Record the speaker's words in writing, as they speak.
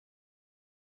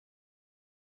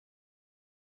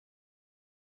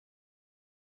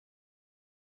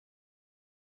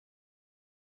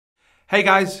Hey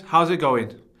guys, how's it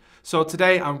going? So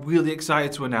today I'm really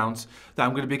excited to announce that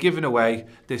I'm going to be giving away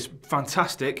this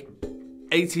fantastic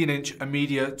 18-inch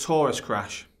Amedia Taurus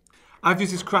Crash. I've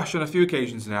used this crash on a few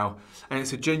occasions now and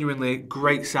it's a genuinely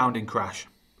great sounding crash.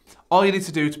 All you need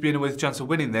to do to be in with a chance of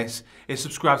winning this is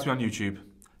subscribe to me on YouTube.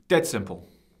 Dead simple.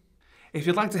 If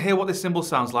you'd like to hear what this cymbal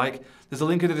sounds like, there's a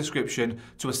link in the description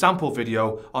to a sample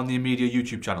video on the Amedia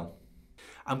YouTube channel.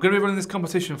 I'm going to be running this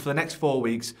competition for the next 4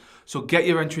 weeks, so get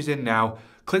your entries in now,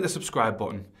 click the subscribe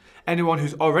button. Anyone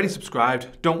who's already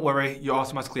subscribed, don't worry, you're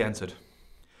automatically entered.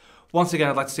 Once again,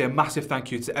 I'd like to say a massive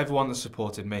thank you to everyone that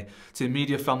supported me, to the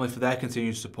Amedia family for their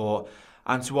continued support,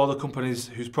 and to all the companies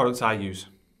whose products I use.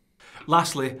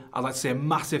 Lastly, I'd like to say a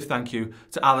massive thank you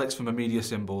to Alex from Amedia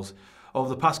Cymbals. Over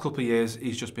the past couple of years,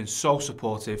 he's just been so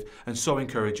supportive and so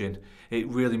encouraging. It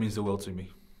really means the world to me.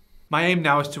 My aim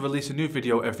now is to release a new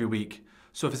video every week.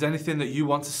 So if there's anything that you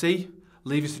want to see,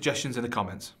 leave your suggestions in the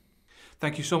comments.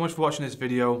 Thank you so much for watching this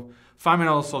video. Find me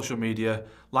on all social media,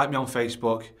 like me on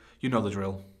Facebook, you know the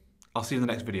drill. I'll see you in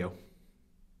the next video.